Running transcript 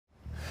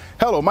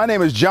Hello, my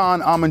name is John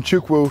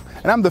Amanchukwu,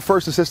 and I'm the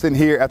first assistant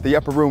here at the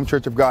Upper Room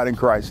Church of God in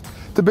Christ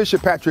to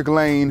Bishop Patrick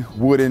Lane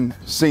Wooden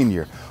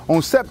Sr.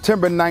 On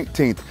September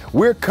 19th,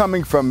 we're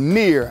coming from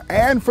near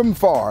and from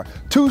far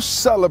to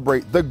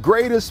celebrate the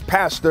greatest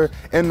pastor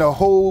in the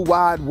whole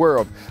wide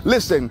world.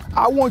 Listen,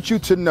 I want you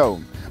to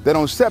know that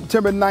on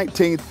September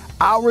 19th,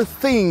 our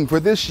theme for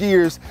this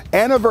year's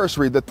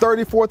anniversary, the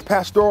 34th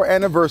pastoral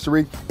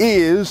anniversary,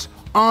 is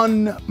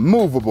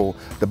unmovable.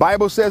 The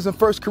Bible says in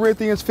 1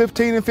 Corinthians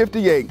 15 and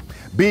 58,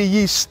 be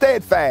ye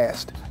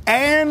steadfast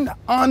and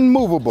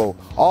unmovable,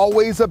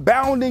 always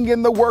abounding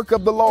in the work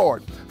of the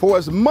Lord. For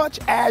as much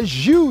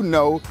as you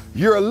know,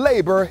 your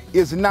labor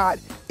is not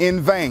in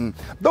vain.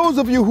 Those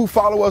of you who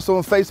follow us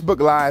on Facebook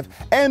Live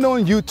and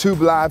on YouTube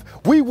Live,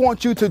 we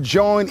want you to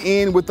join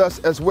in with us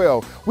as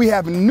well. We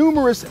have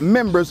numerous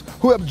members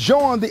who have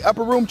joined the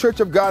Upper Room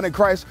Church of God in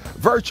Christ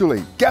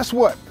virtually. Guess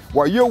what?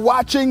 While you're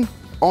watching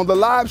on the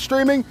live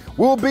streaming,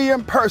 we'll be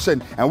in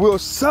person and we'll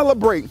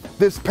celebrate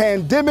this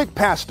pandemic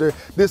pastor,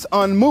 this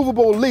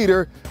unmovable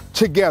leader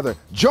together.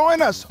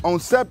 Join us on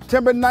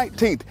September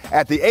 19th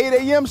at the 8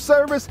 a.m.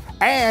 service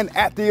and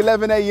at the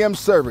 11 a.m.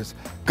 service.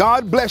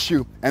 God bless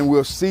you, and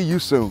we'll see you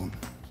soon.